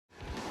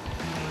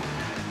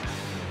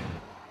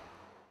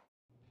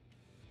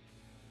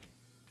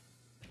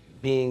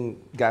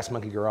being Gas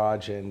Monkey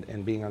Garage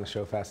and being on the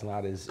show Fast and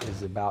Loud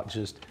is about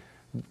just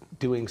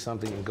doing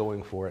something and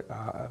going for it.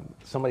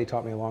 Somebody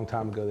taught me a long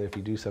time ago that if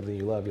you do something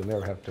you love, you'll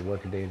never have to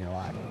work a day in your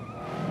life.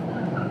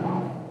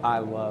 I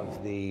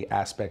love the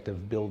aspect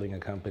of building a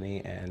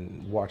company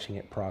and watching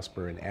it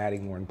prosper and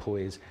adding more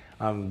employees.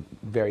 I'm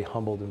very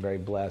humbled and very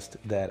blessed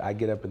that I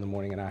get up in the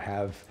morning and I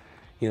have,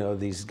 you know,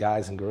 these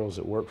guys and girls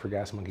that work for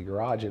Gas Monkey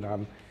Garage, and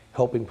I'm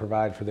helping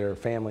provide for their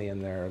family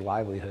and their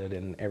livelihood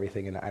and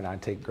everything, and I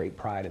take great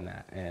pride in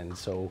that. And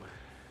so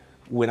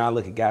when I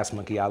look at Gas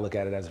Monkey, I look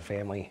at it as a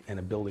family and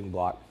a building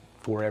block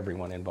for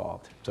everyone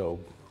involved. So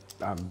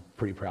I'm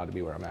pretty proud to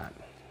be where I'm at.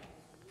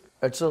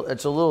 It's a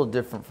little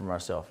different for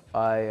myself.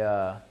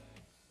 I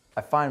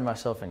find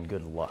myself in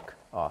good luck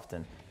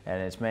often,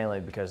 and it's mainly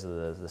because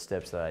of the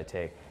steps that I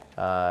take.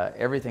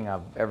 Everything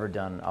I've ever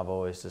done, I've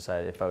always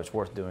decided if it's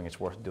worth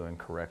doing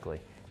correctly.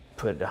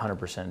 Put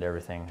 100% into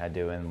everything I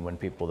do, and when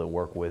people that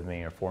work with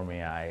me or for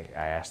me, I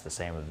ask the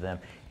same of them,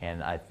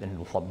 and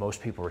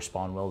most people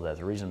respond well to that.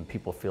 The reason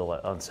people feel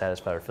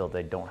unsatisfied or feel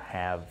they don't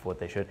have what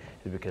they should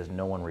is because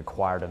no one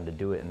required them to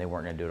do it, and they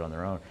weren't going to do it on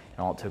their own, and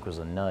all it took was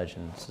a nudge.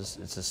 And it's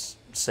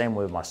just the same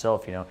way with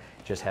myself, you know,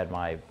 just had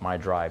my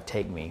drive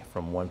take me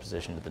from one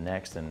position to the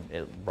next, and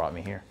it brought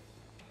me here.